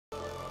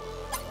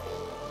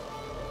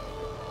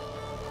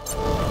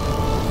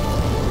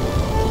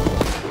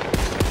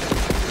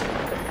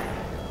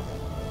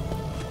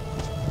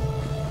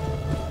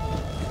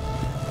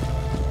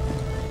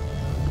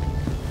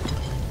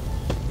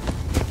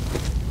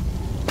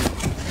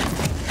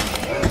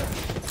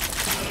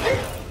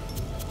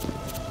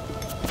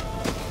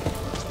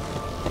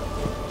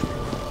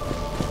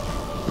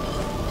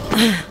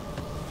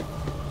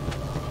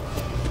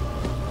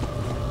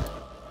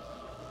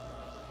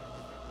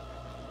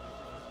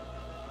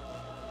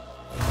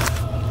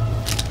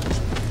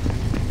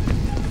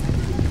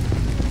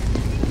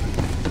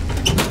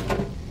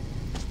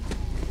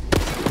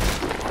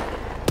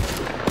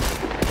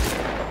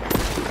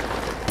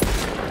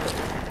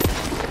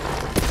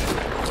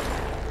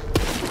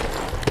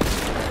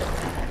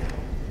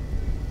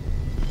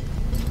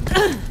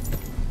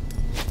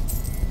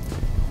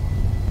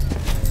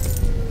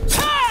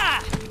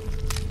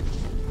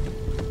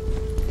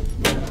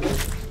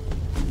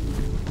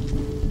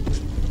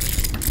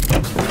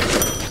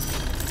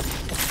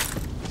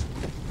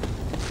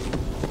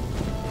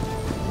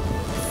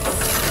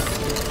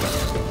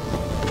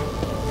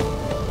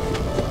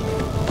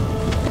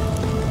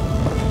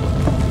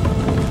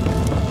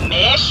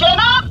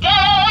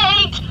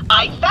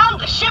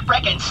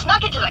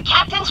the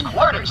captain's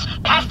quarters,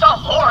 past a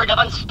horde of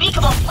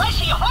unspeakable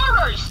fleshy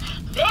horrors.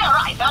 There,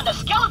 I found a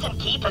skeleton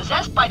key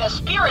possessed by the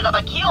spirit of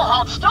a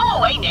keel-hauled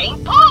stowaway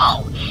named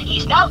Paul.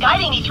 He's now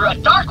guiding me through a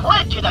dark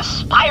wood to the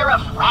spire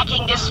of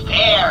racking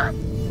despair.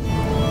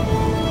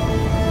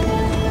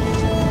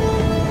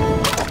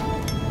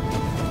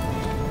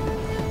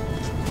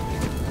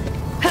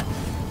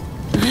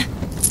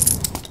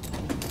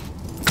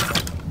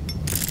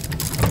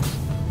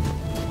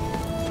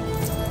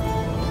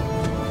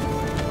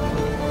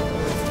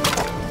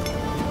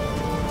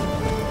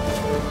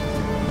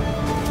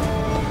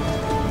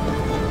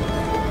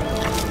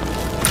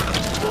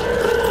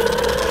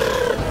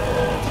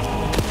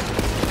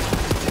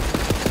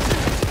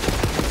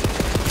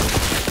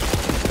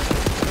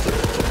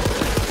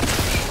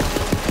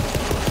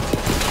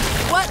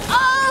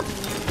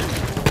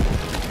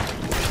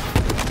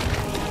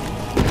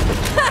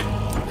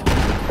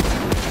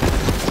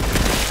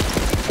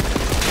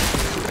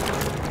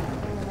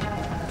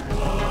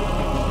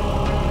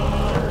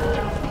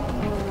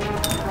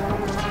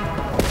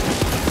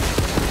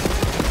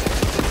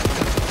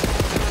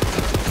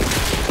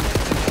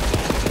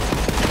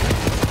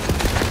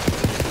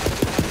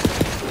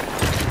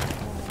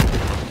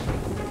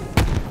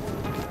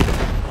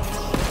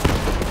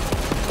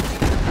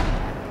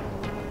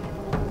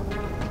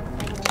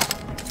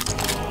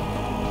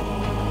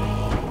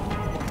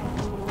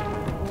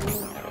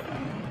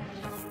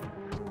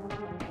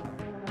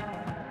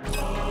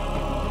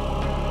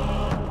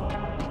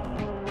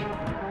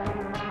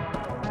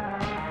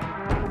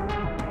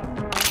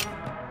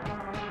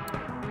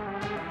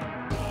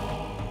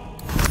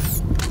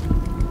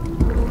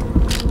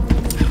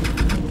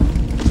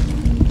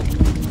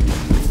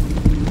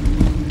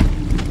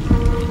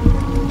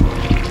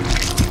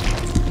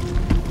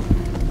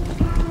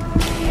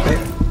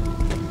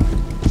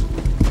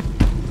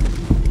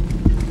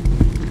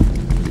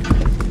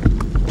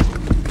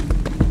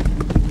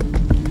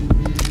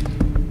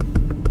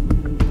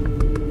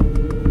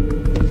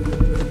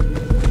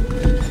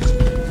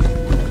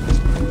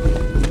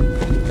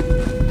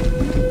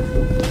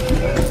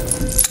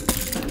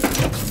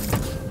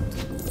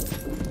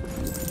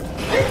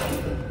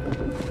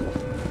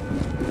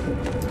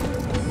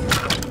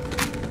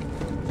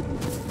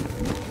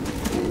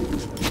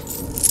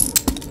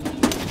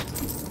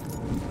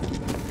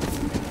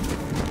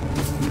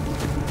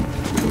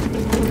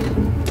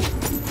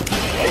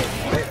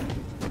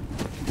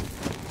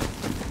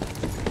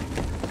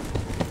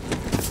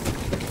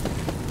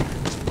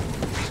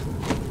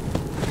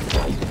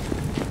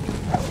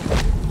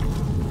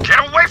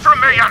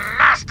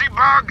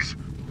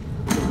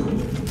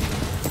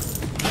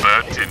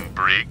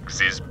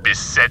 Is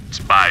beset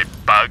by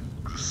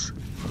bugs.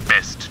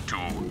 Best to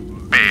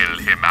bail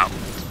him out.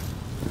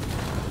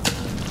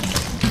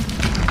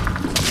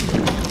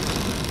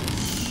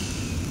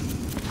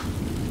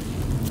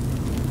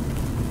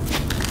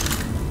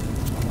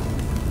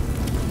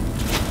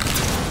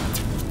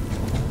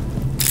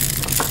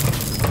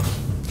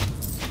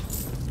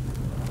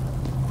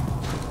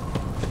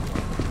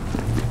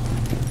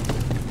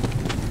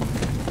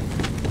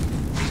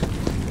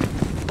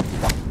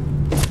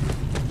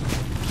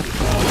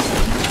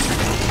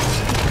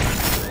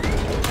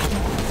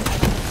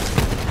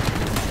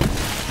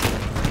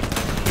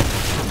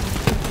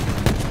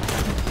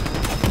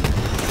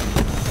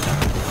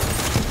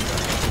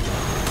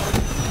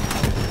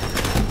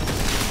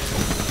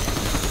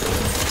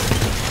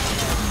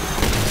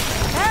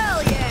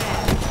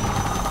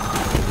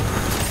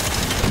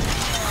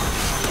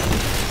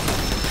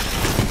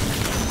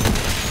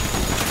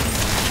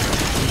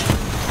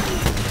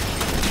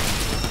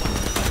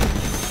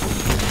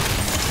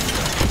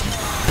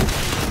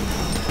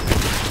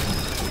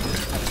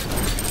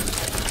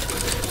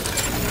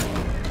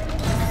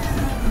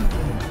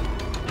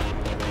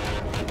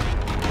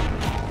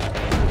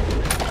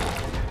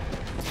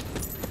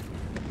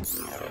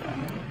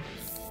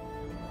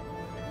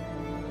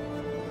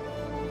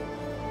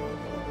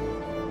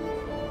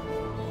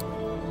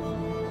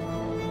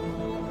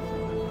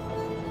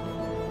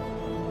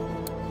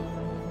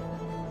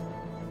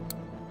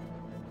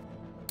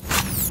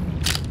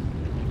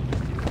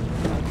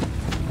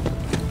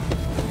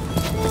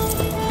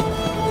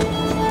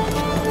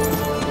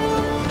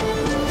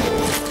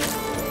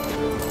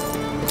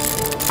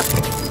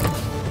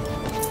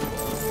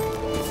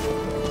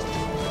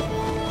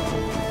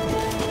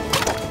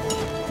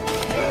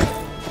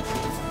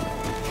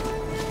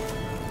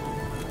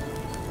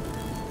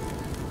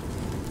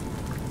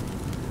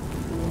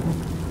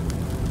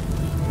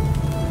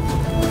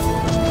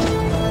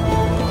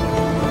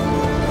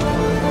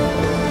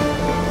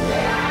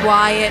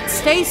 Quiet,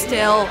 stay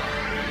still.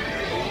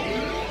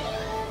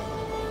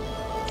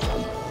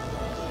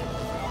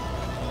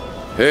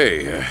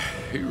 Hey,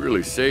 you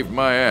really saved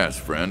my ass,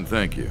 friend.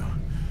 Thank you.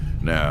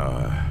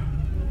 Now,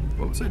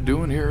 what was I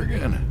doing here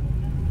again?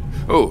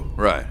 Oh,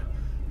 right.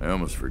 I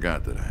almost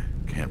forgot that I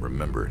can't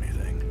remember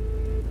anything.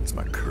 It's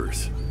my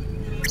curse.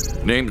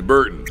 Name's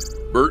Burton.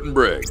 Burton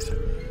Briggs.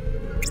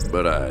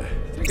 But I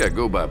think I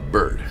go by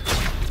Bert.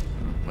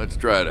 let's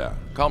try it out.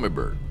 Call me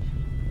Bert.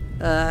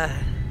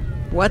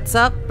 What's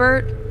up,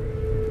 Bert?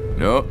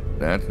 No,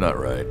 that's not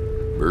right.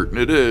 Burton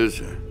it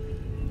is.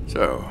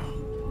 So,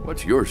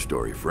 what's your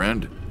story,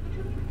 friend?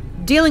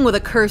 Dealing with a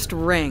cursed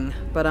ring,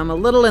 but I'm a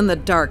little in the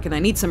dark and I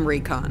need some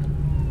recon.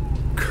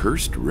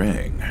 Cursed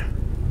ring?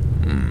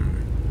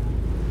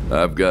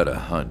 I've got a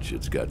hunch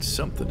it's got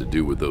something to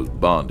do with those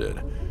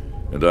bonded,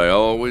 and I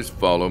always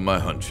follow my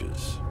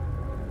hunches.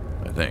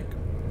 I think.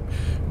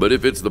 But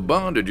if it's the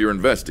bonded you're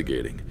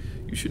investigating,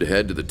 you should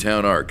head to the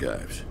town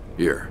archives.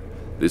 Here,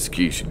 this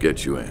key should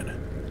get you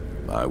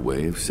in. My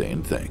way of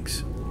saying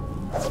thanks.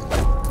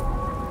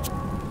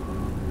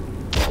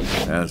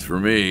 As for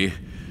me,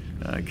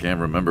 I can't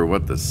remember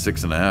what the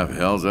 6.5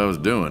 hells I was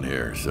doing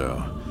here,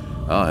 so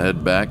I'll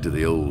head back to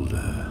the old,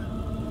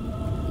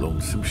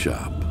 lonesome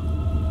shop.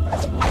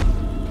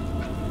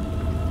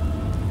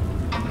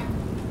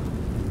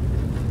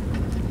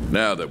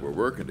 Now that we're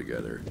working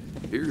together,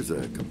 here's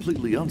a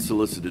completely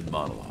unsolicited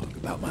monologue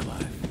about my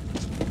life.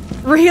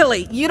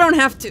 Really? You don't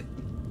have to...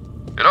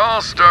 It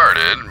all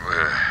started,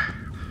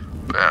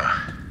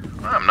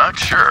 I'm not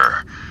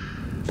sure.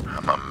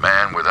 I'm a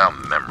man without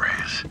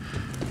memories.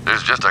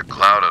 There's just a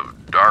cloud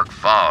of dark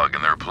fog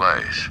in their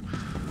place.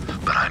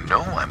 But I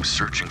know I'm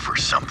searching for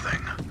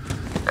something.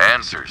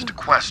 Answers to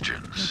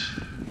questions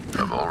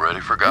I've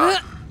already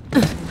forgotten.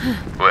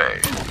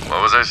 Wait,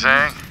 what was I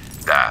saying?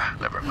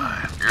 Never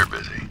mind. You're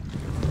busy.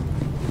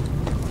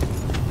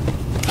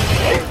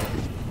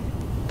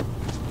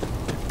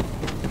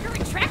 Your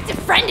attractive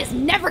friend is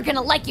never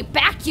gonna like you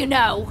back, you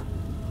know.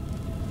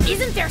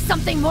 Isn't there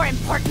something more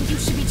important you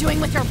should be doing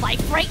with your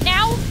life right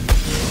now?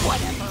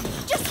 Whatever.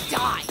 Just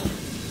die.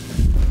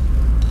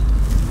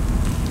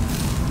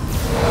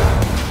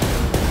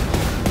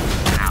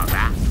 Now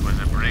that was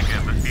a brig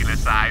of the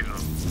felicidal.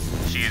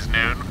 She is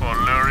known for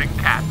luring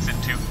cats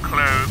into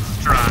clothes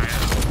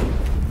dryers.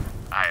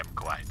 I am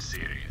quite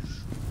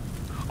serious.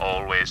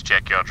 Always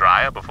check your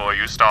dryer before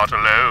you start a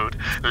load,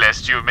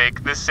 lest you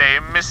make the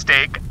same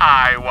mistake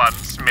I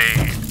once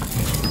made.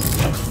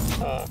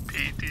 Poor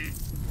Petey.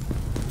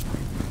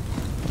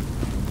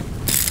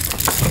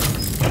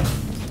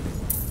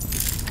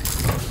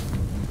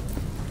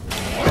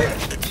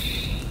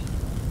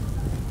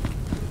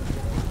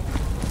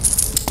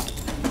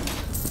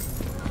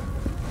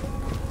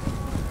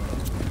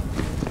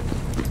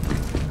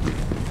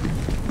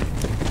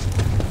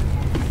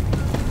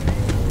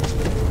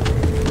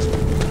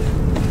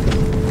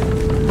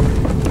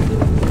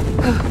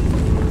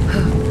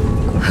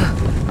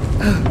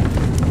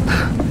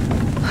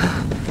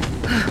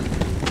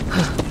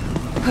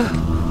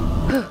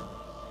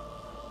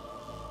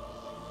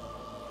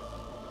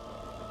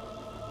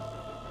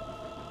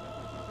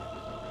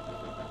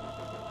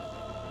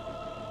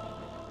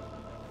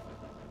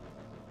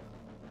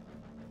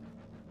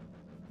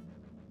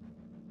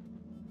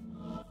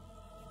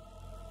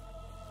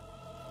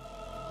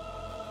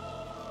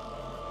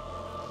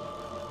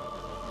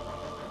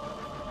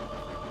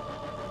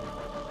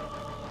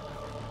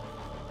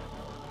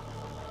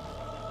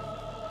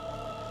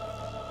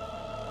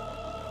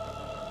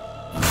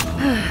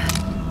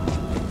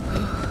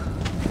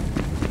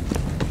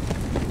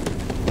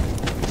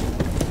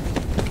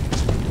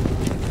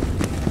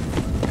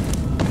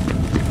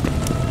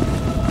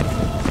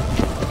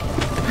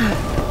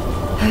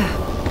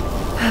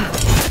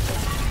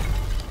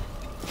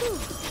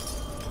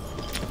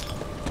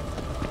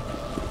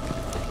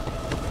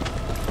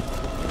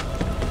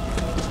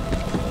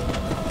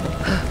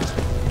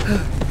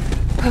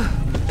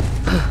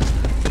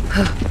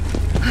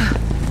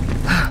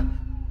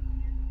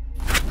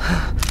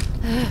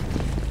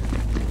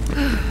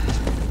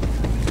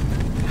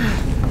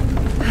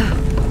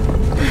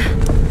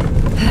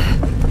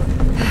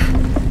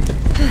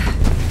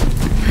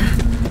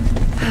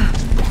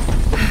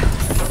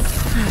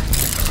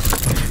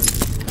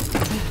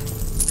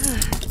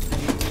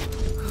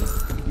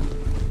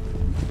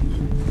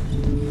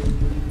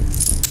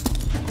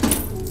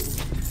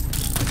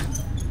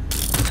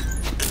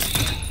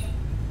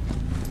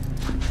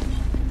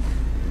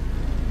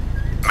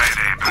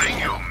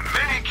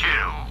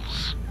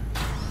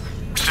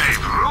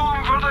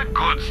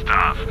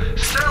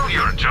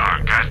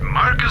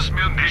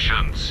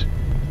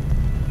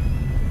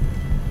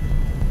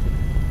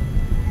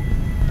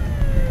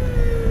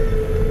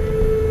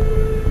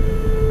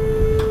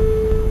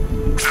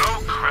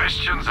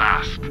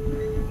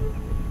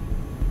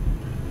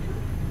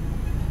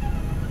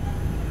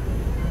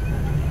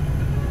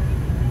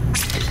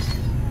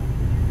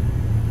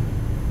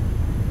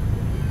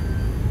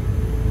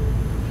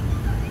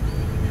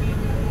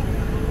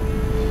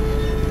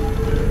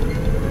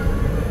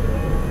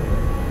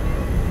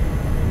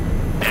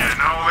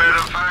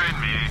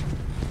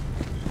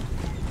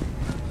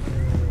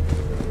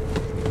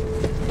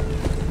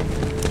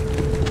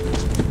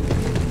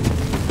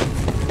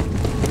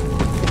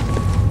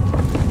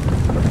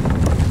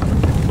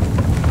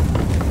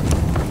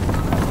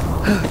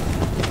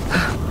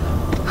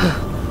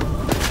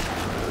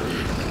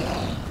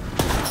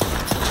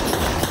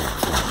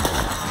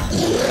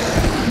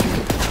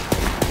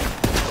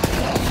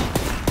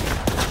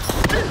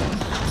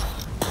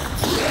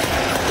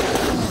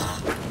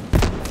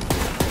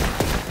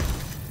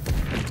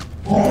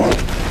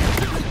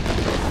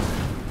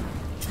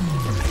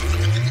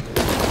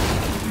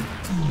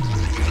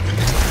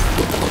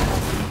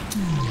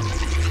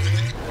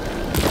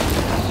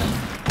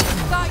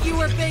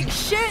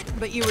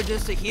 but you were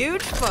just a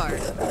huge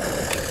fart.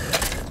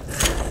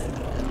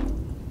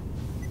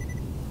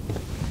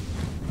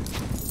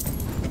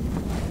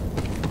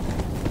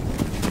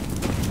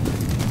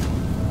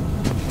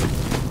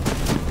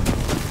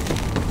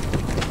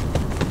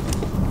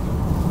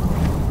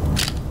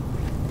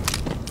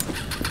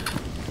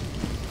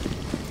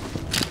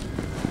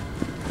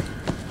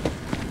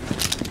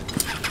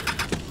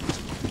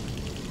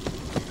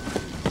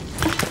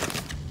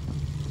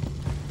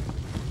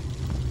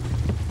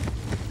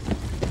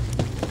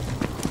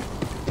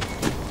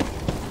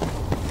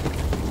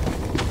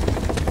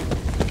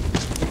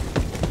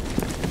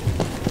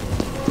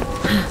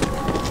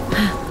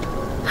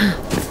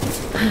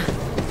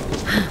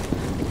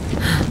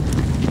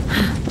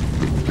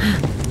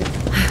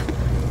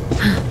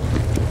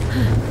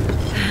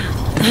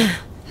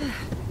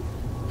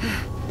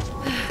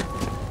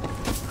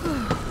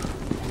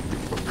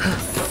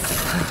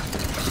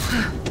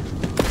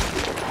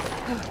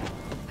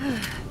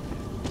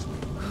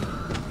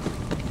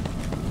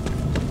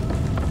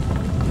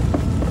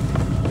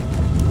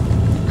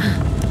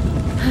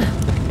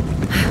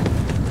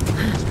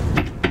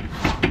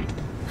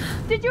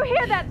 Did you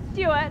hear that,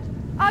 Stuart?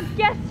 Our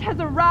guest has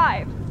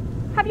arrived.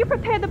 Have you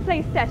prepared the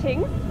place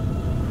settings?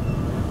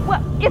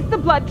 Well, is the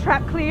blood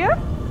trap clear?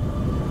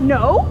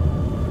 No?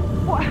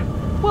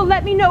 Well,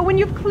 let me know when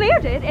you've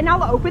cleared it and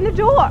I'll open the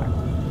door.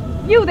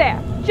 You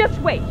there, just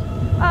wait.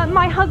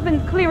 My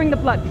husband's clearing the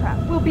blood trap.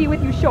 We'll be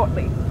with you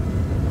shortly.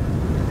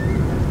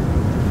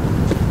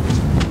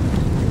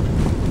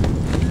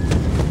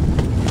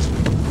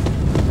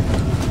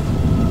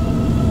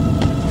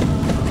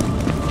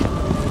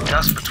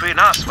 Just between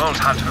us, Vault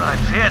Hunter, I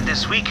feared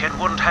this weekend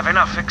wouldn't have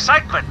enough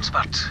excitement,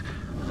 but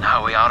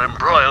now we are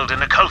embroiled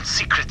in occult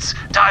secrets,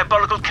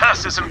 diabolical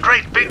curses, and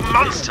great big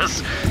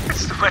monsters.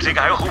 It's the wedding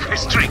I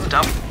always dreamed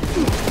of.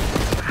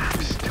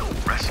 I'm still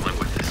wrestling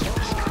with this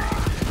mystery.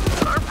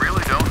 I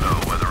really don't know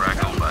whether I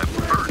go by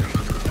burden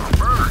or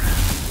bird.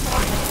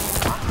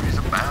 Boundaries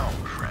abound,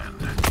 friend.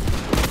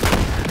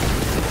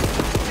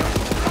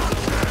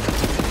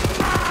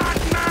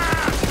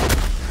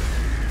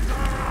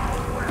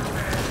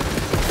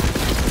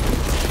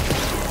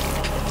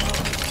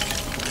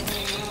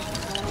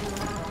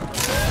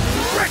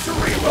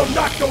 Treachery will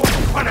not go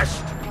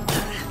unpunished!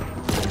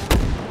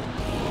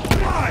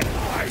 My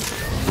eyes!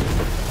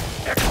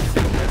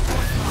 Execute this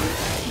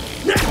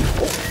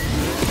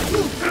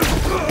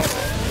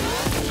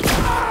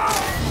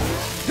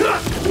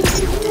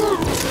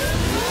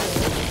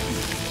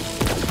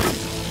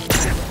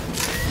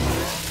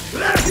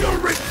Let your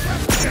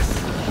regret this!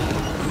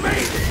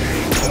 Maintain!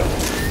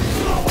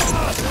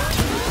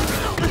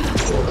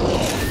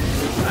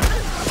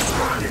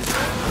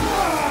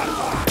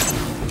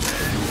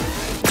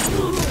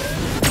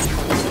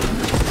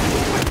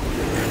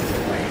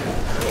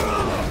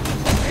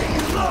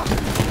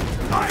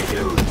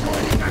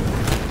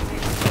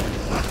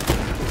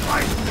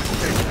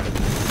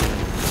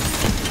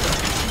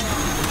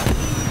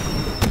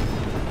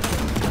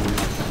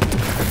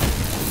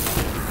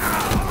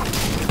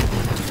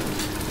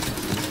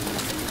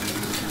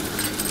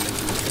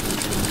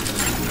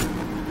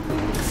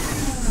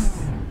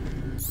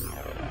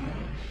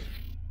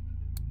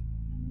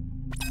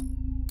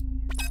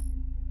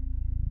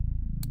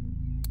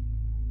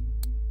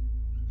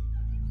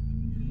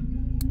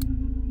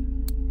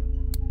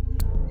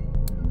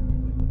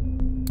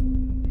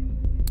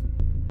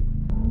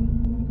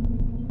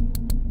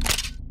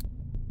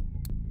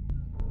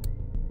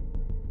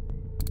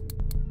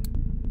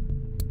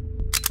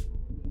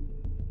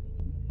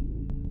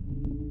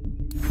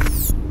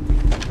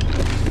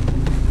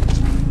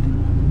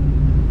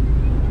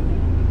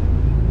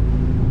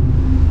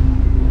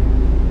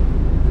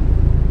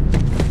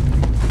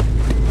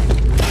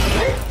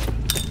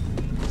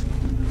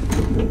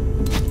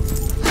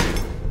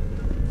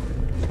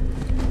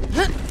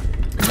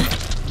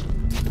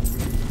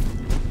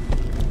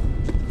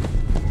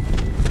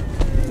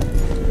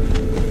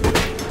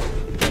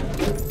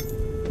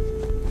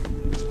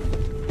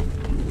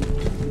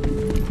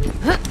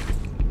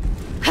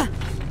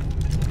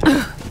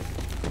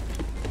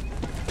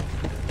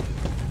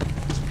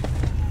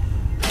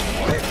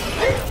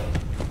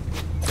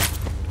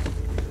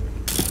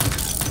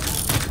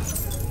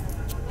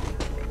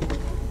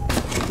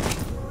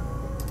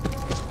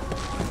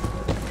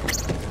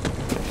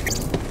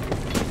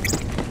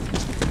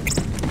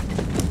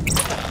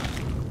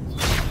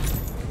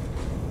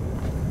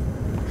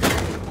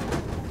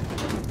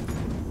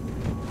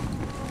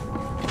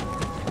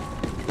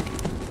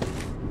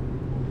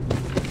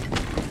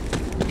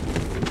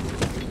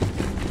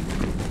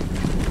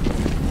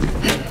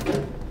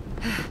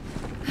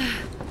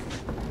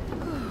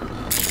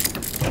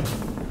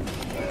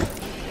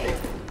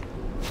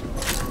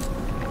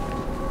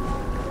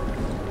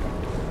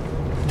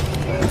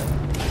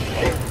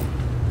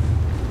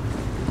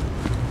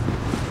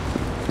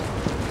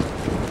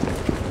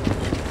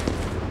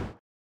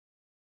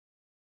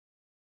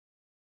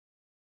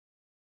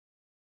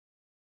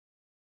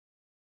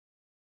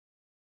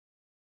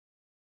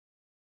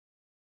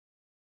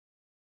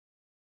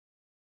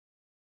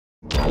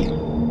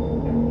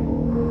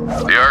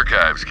 The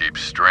archives keep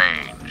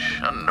strange,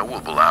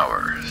 unknowable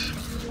hours.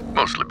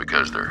 Mostly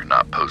because they're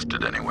not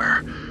posted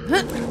anywhere.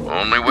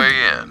 Only way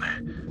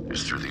in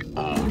is through the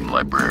old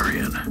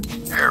librarian,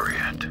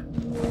 Harriet.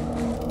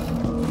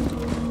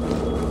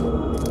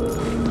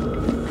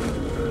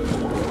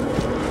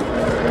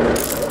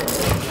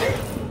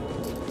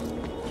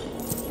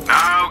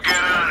 Now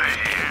get out of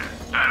here.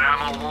 That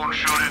ammo won't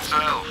shoot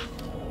itself.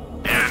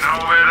 You know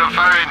where to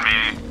find me.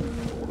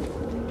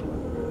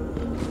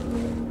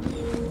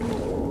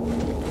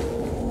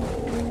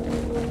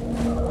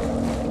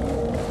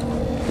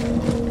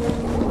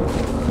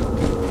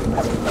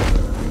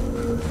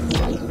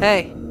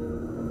 Hey.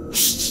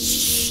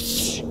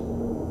 Shh.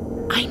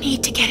 I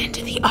need to get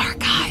into the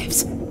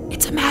archives.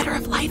 It's a matter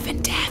of life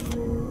and death.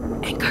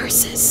 And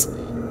curses.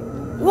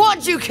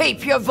 Would you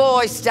keep your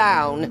voice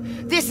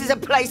down? This is a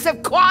place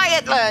of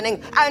quiet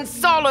learning and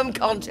solemn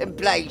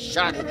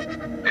contemplation.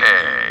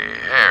 Hey,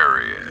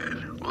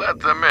 Harriet.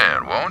 Let them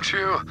in, won't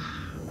you?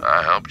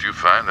 I helped you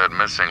find that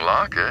missing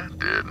locket,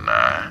 didn't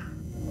I?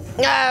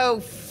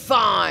 Oh,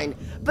 fine.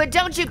 But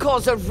don't you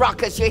cause a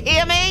ruckus, you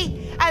hear me?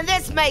 And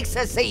this makes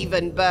us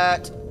even,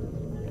 Bert.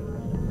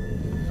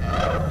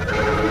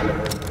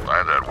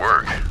 Why'd that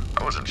work?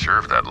 I wasn't sure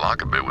if that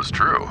locket bit was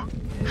true.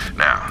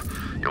 Now,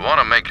 you'll want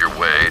to make your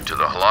way to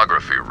the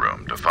holography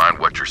room to find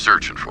what you're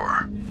searching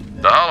for.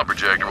 The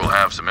holoprojector will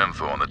have some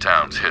info on the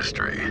town's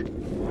history.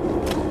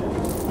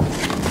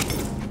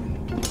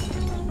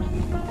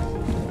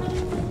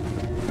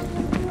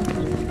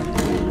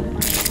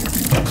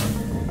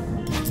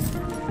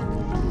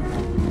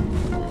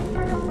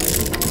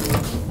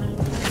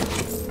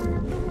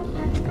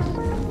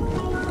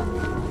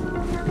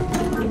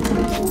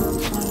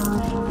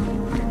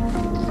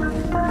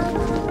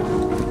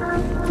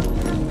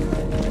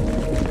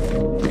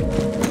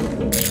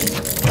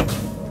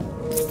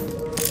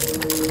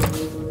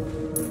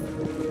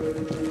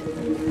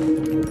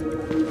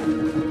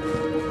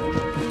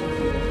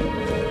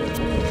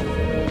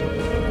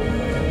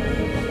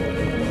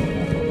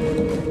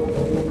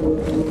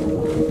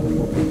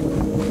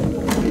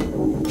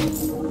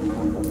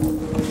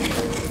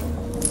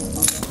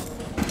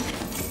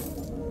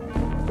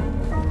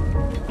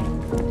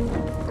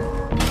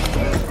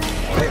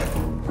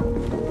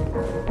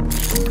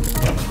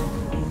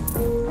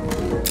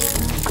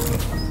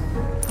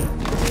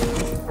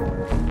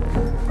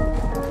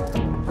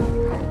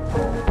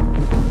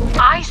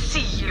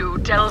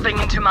 Delving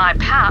into my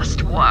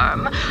past,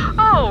 worm.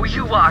 Oh,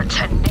 you are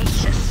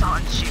tenacious,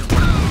 aren't you?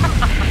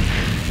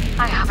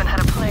 I haven't had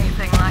a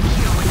plaything like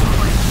you in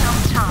quite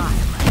some time.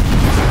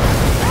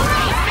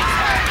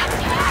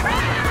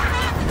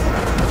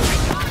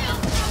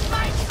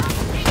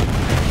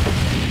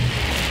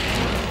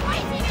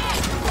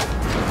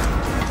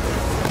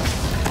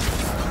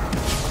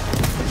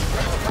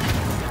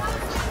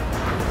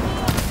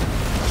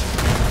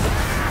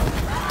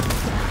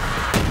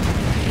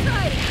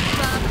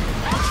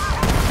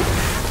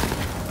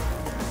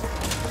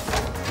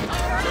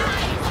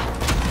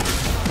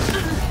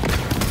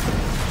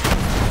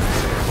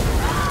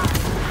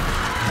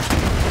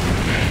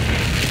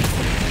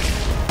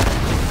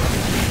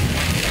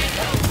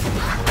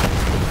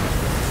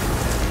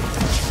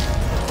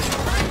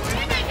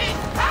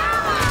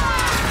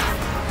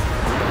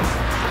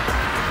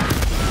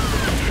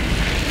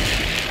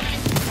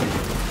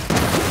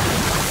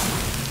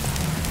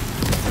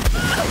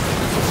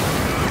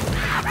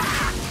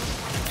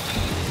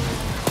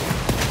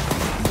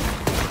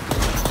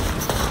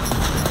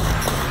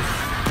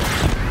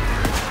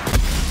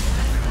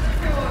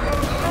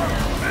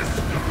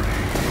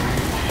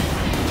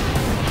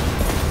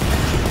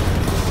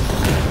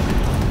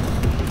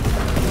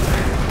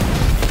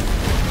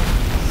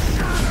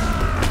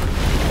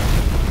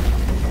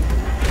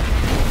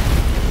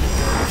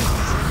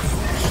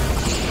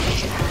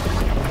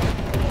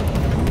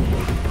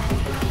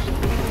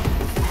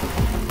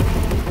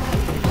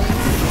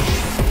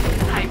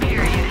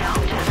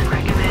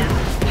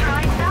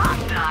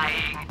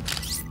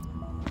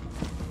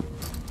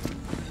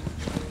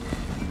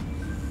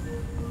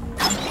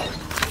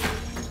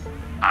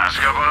 Ask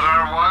about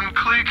our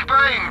one-click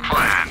buying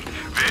plan,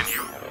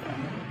 venue.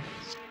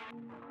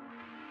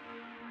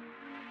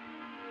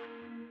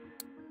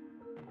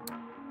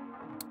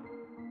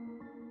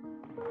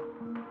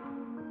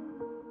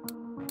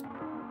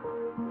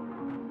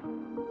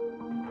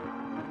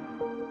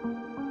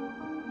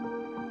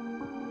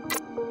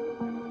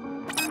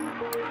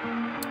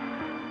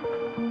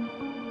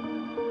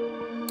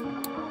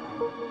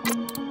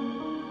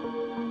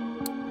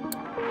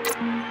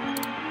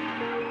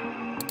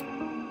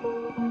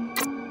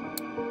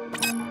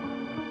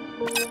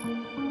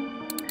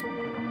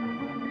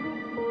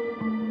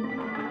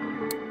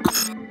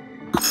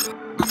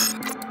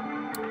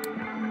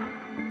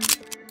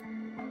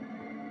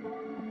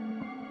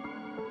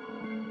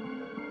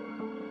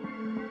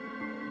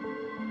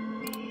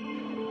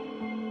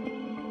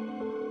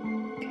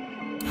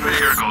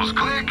 Here goes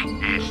click,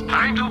 it's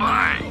time to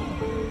buy.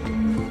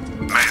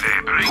 May they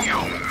bring you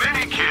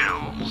many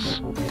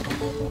kills.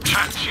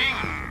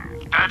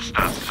 Cha-ching! That's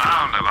the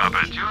sound of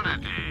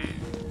opportunity.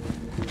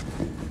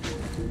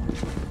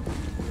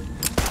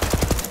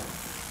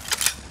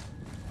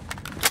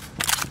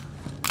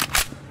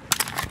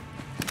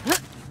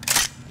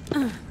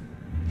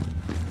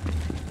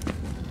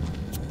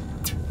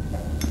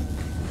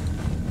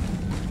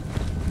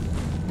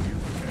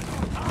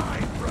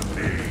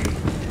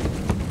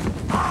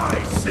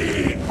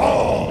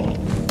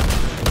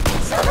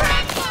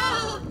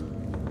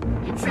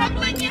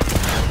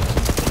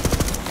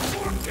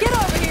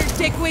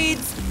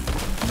 Dickweeds!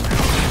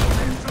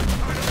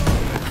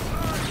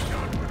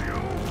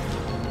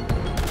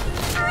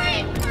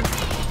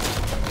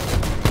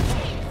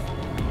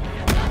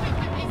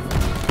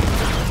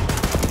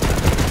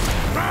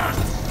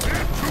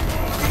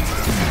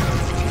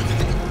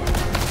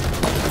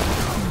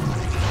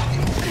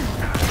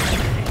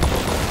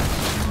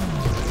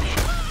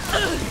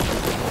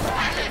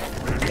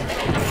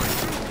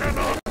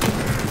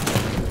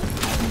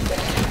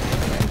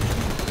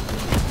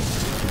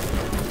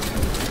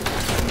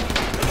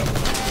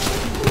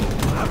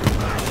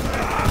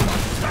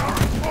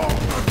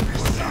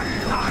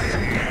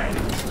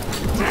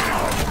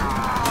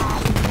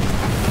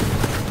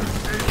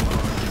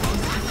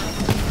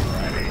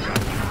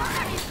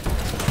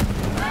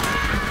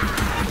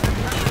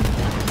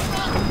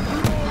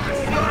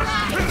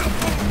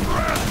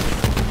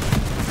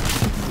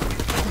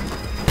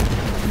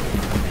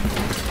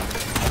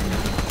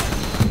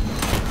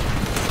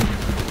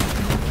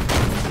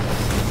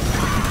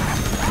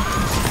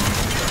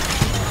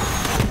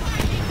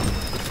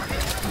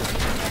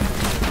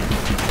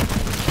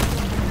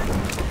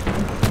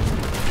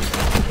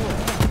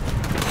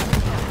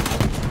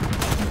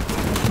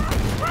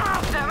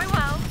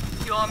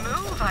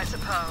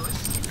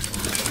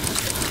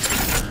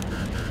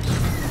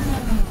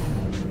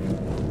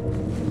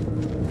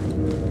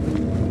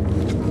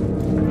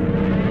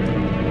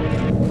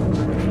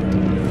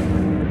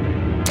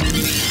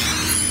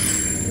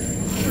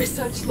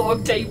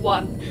 Log Day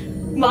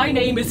 1. My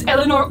name is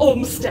Eleanor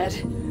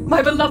Olmsted.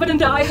 My beloved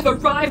and I have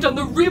arrived on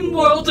the rim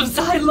world of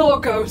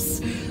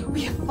Xylorgos.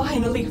 We have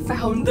finally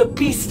found the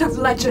beast of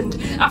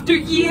legend after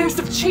years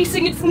of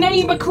chasing its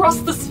name across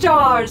the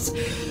stars.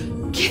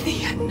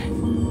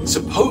 Gideon.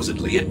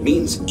 Supposedly it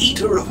means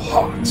eater of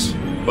hearts,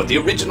 but the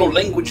original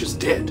language is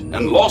dead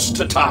and lost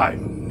to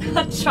time.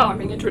 A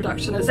charming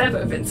introduction as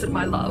ever, Vincent,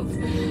 my love.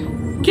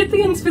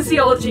 Githyan's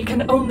physiology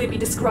can only be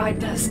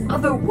described as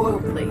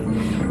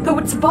otherworldly. Though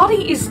its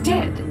body is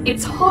dead,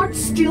 its heart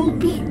still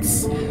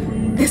beats.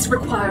 This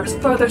requires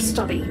further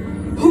study.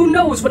 Who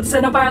knows what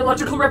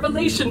xenobiological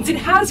revelations it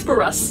has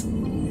for us?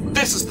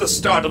 This is the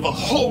start of a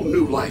whole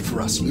new life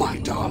for us, my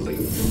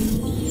darling.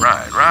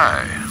 Right.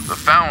 The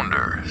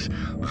founders,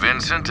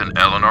 Vincent and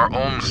Eleanor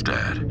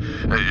Olmsted.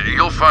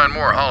 You'll find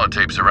more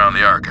holotapes around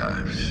the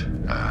archives,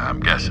 I'm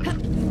guessing.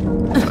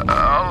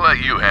 I'll let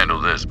you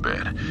handle this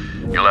bit.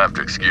 You'll have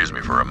to excuse me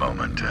for a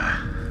moment.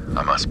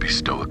 I must be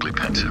stoically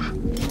pensive.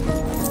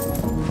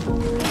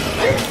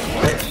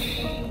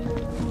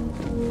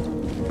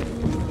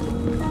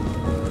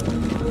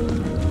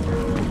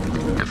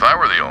 If I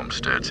were the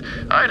Olmsteds,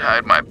 I'd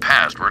hide my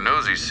past where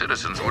nosy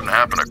citizens wouldn't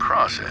happen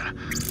across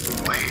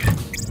it. Wait,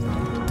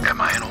 am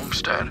I an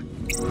Olmsted?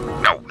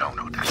 No,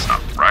 that's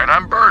not right.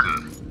 I'm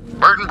Burden.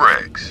 Burden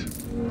Briggs.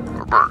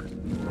 Or Bert.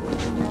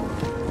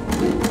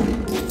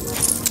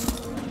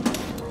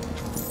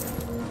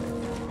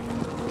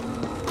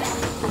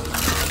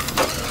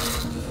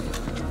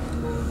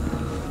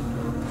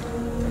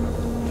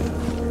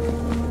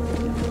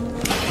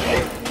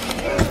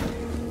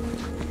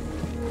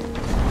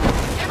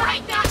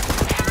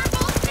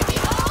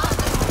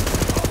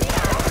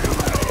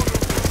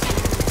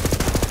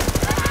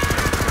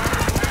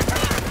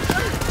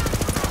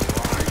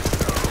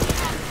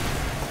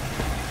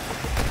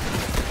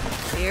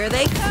 Here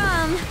they come.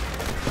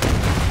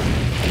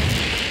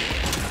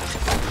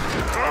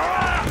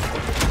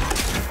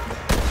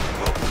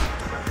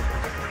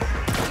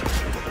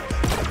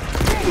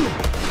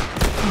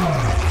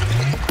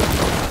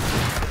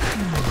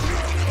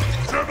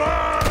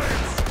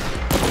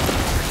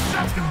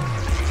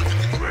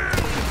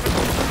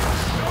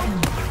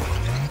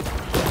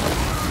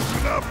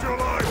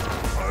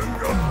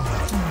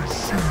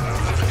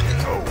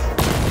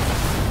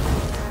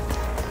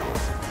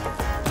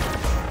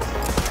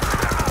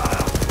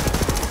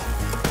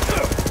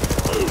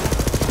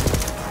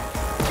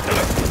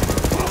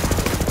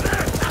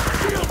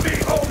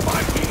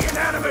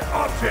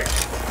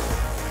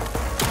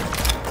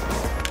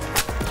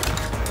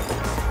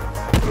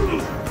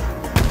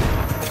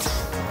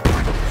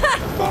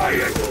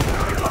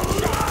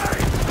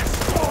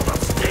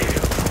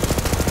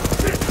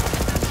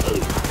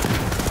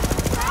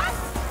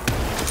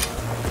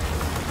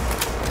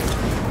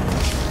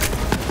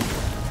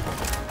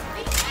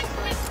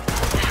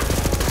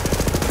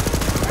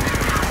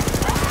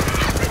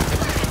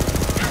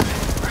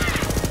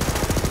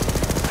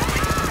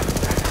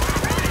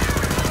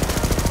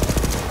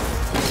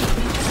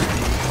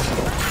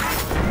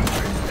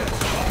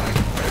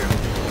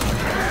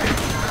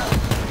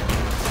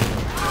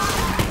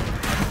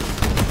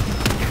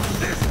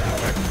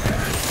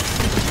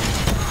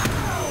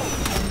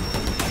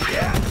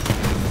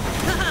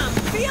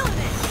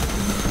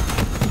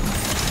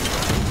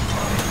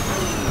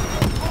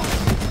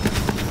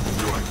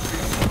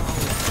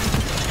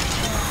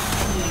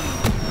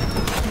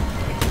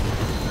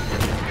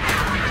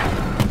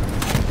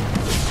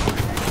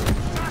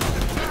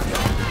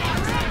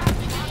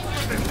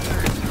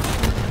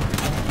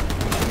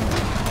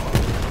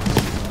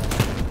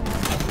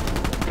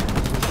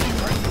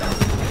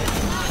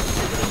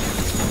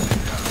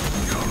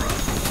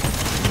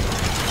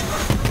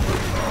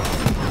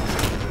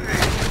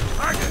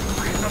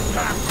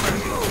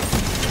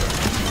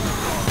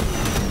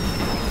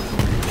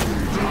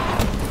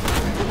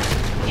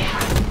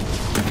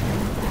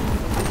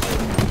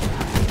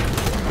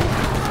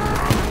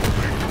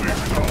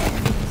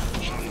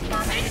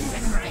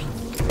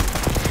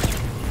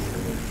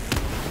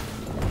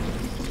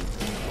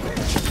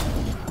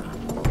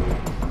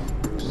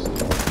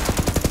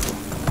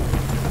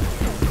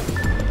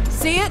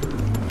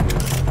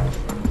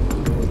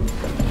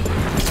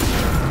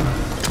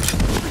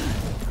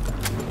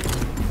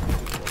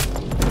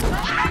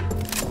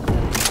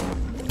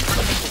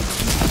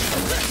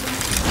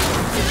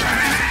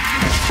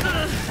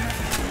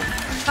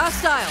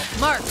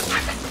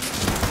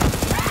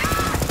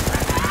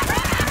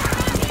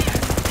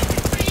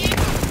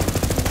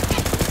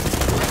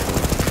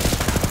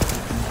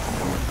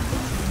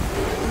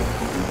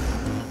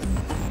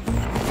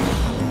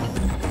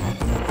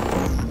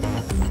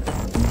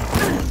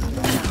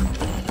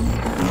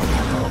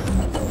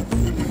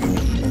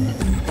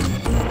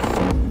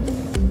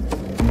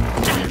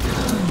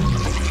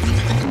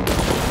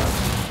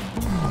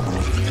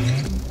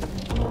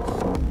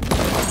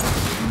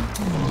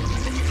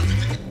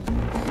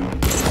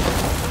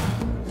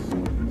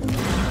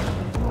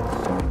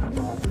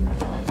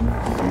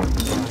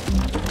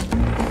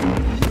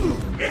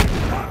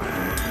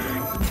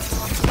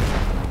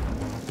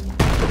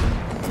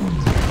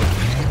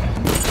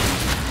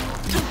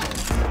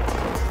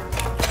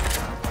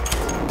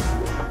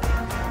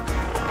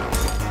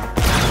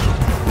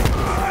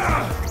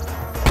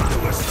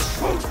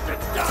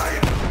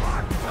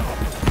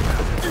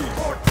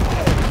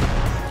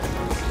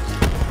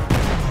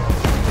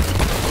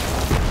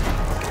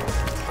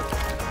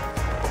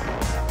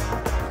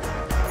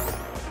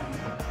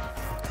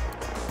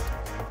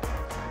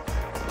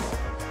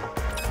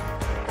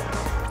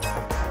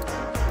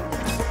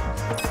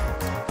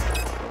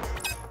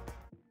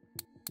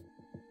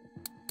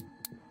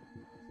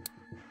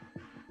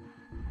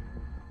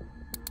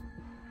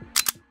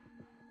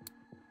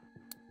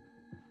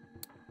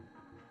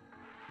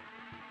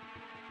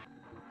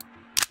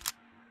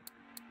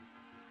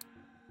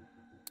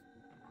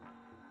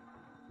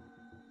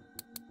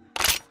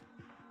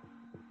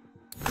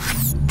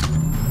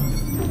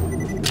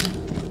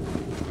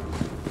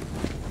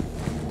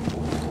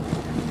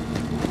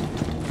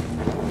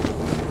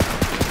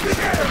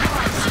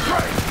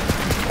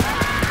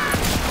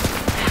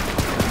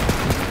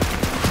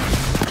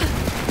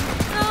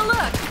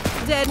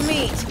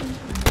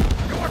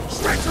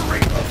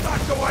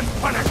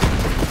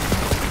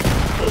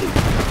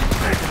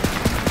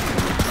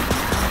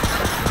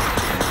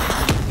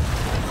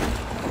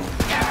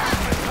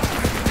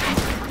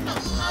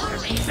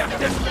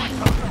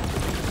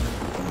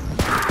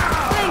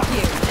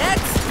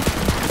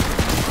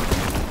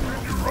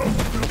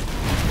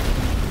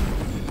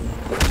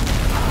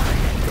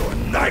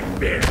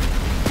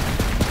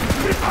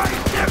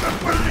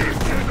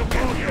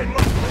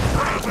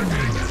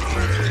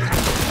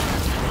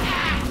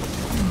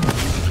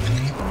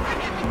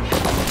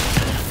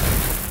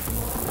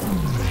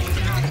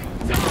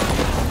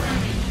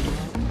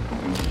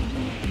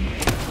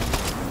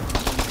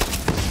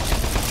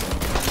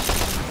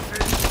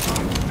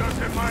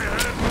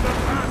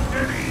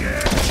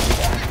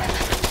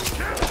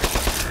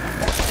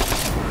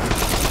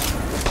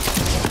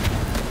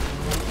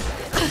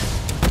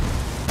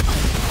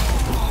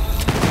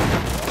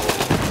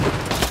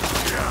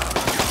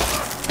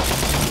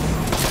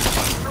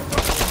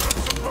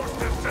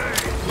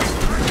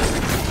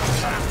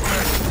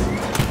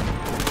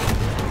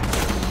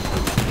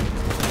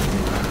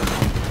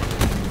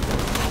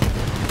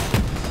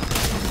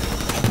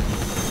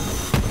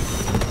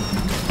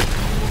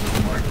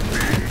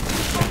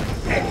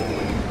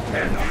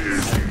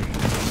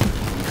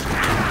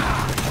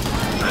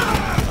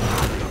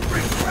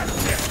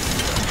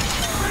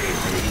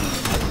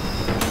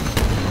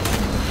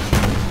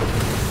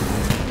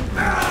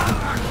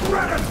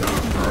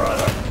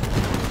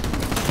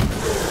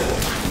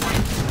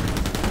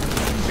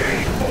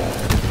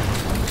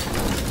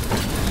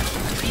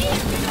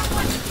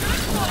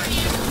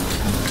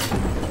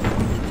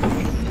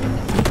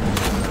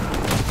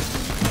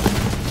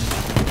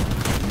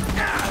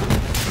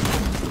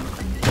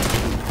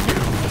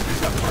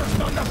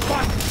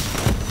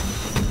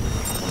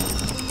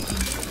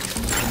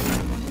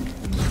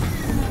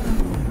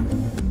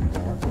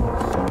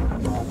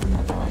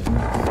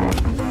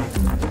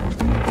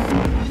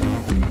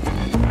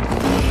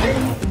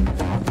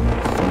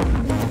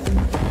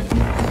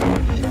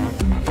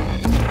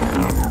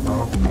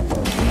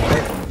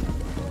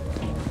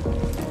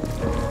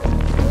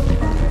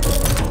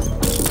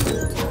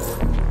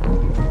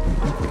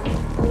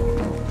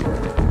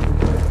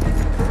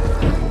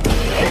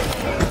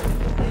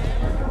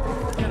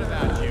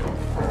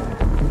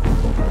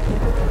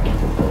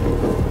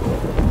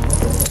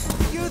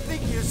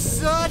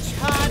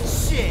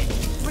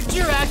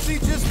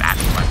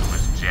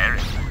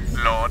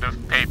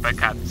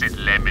 apricots and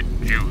lemon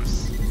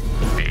juice.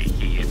 May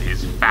he and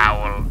his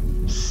foul,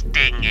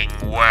 stinging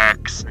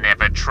works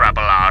never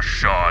trouble our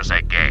shores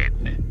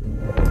again.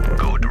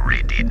 Good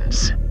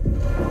riddance.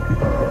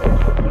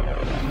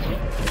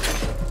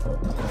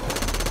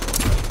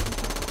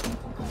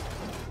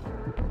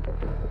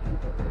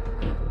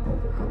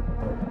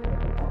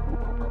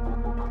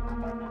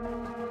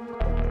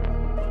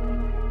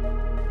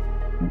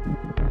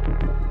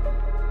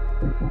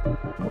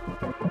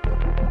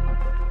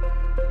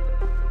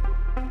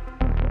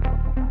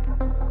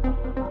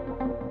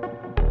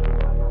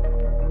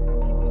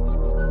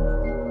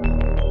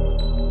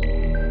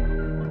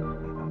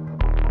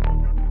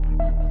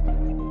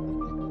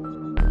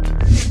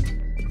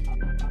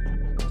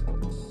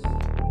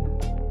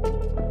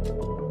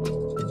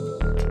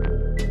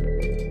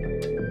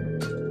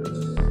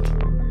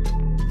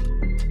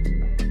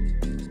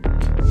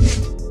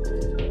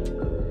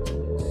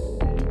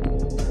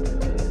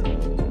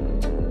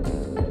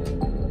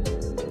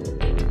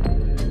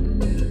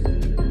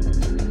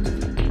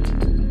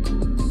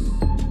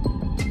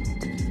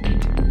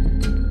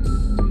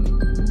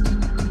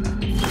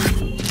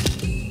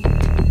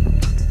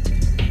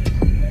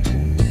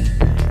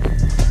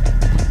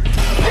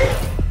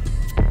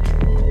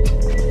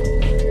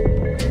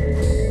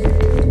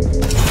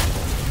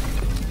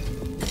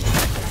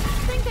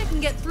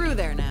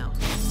 There now.